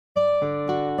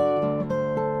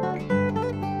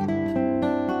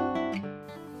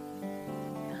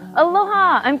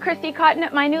Aloha! I'm Kristi Cotton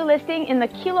at my new listing in the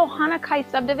Kilohana Kai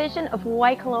subdivision of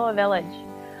Waikoloa Village.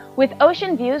 With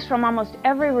ocean views from almost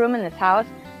every room in this house,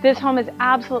 this home is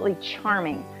absolutely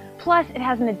charming. Plus, it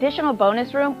has an additional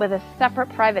bonus room with a separate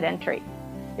private entry.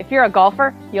 If you're a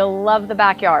golfer, you'll love the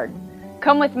backyard.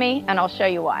 Come with me and I'll show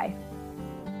you why.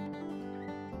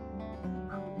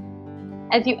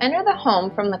 As you enter the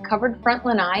home from the covered front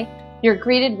lanai, you're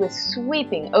greeted with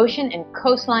sweeping ocean and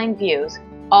coastline views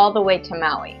all the way to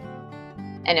Maui.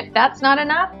 And if that's not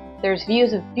enough, there's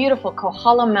views of beautiful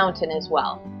Kohala mountain as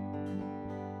well.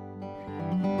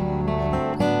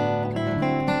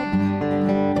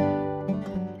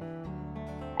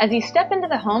 As you step into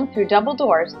the home through double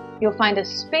doors, you'll find a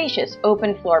spacious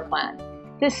open floor plan.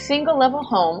 This single-level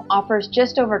home offers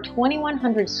just over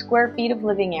 2,100 square feet of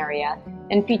living area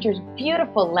and features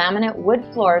beautiful laminate wood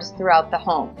floors throughout the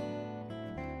home.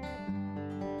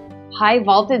 High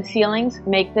vaulted ceilings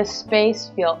make this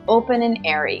space feel open and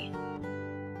airy.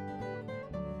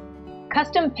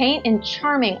 Custom paint and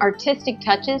charming artistic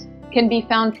touches can be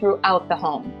found throughout the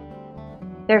home.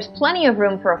 There's plenty of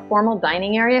room for a formal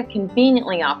dining area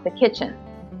conveniently off the kitchen.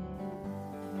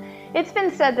 It's been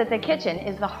said that the kitchen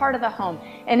is the heart of the home,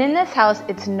 and in this house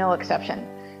it's no exception.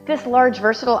 This large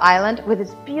versatile island with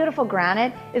its beautiful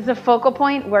granite is the focal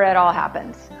point where it all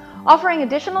happens. Offering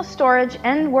additional storage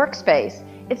and workspace,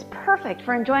 it's perfect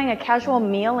for enjoying a casual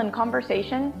meal and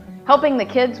conversation, helping the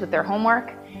kids with their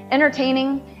homework,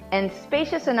 entertaining, and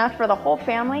spacious enough for the whole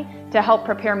family to help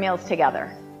prepare meals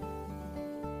together.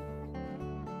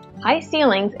 High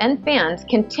ceilings and fans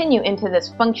continue into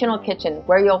this functional kitchen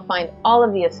where you'll find all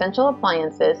of the essential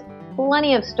appliances,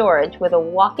 plenty of storage with a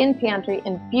walk-in pantry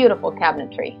and beautiful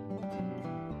cabinetry.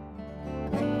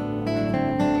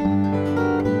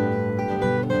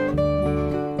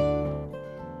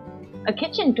 A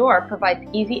kitchen door provides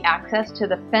easy access to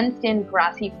the fenced-in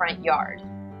grassy front yard.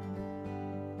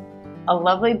 A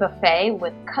lovely buffet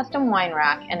with custom wine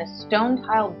rack and a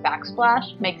stone-tiled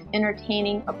backsplash makes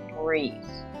entertaining a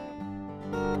breeze.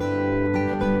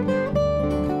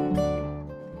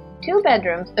 2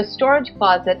 bedrooms, a storage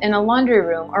closet, and a laundry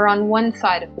room are on one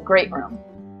side of the great room.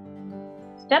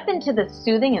 Step into the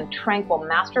soothing and tranquil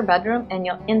master bedroom and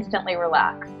you'll instantly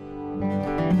relax.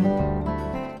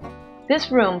 This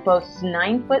room boasts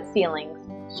 9-foot ceilings,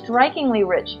 strikingly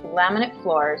rich laminate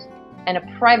floors, and a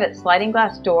private sliding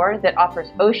glass door that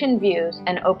offers ocean views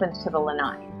and opens to the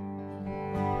lanai.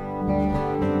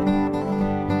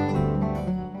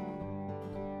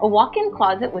 A walk-in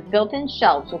closet with built-in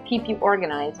shelves will keep you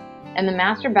organized, and the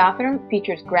master bathroom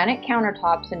features granite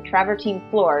countertops and travertine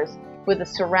floors with a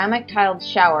ceramic tiled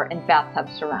shower and bathtub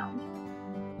surround.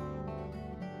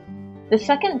 The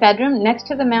second bedroom next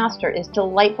to the master is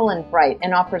delightful and bright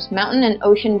and offers mountain and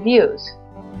ocean views.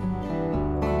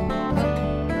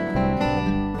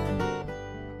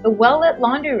 The well-lit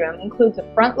laundry room includes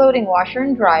a front-loading washer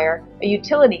and dryer, a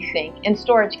utility sink, and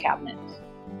storage cabinets.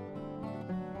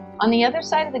 On the other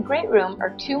side of the great room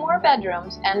are 2 more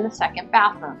bedrooms and the second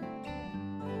bathroom.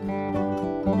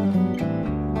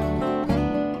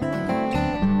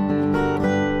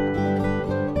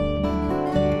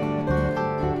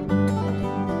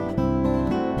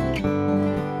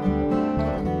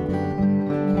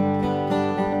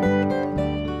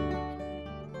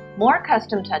 More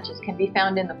custom touches can be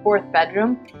found in the 4th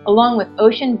bedroom, along with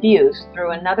ocean views through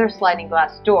another sliding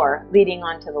glass door leading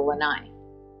onto the lanai.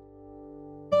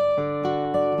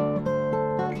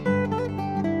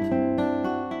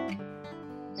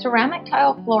 Ceramic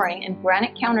tile flooring and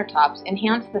granite countertops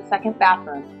enhance the second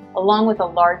bathroom, along with a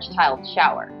large tiled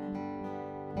shower.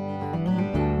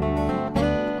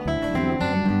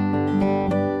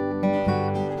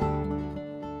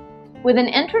 With an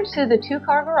entrance to the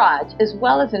 2-car garage, as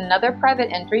well as another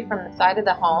private entry from the side of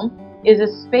the home, is a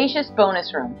spacious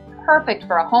bonus room, perfect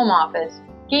for a home office,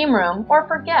 game room, or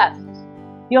for guests.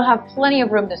 You'll have plenty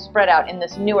of room to spread out in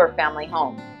this newer family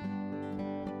home.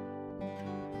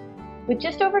 With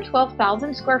just over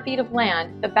 12,000 square feet of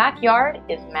land, the backyard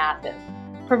is massive,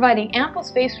 providing ample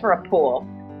space for a pool,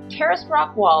 terraced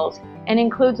rock walls, and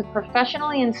includes a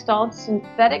professionally installed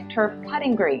synthetic turf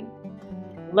putting green.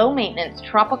 Low-maintenance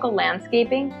tropical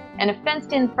landscaping, and a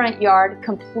fenced-in front yard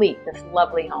complete this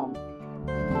lovely home.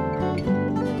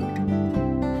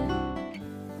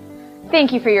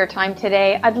 Thank you for your time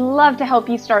today. I'd love to help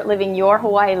you start living your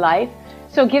Hawaii life,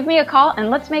 so give me a call and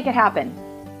let's make it happen.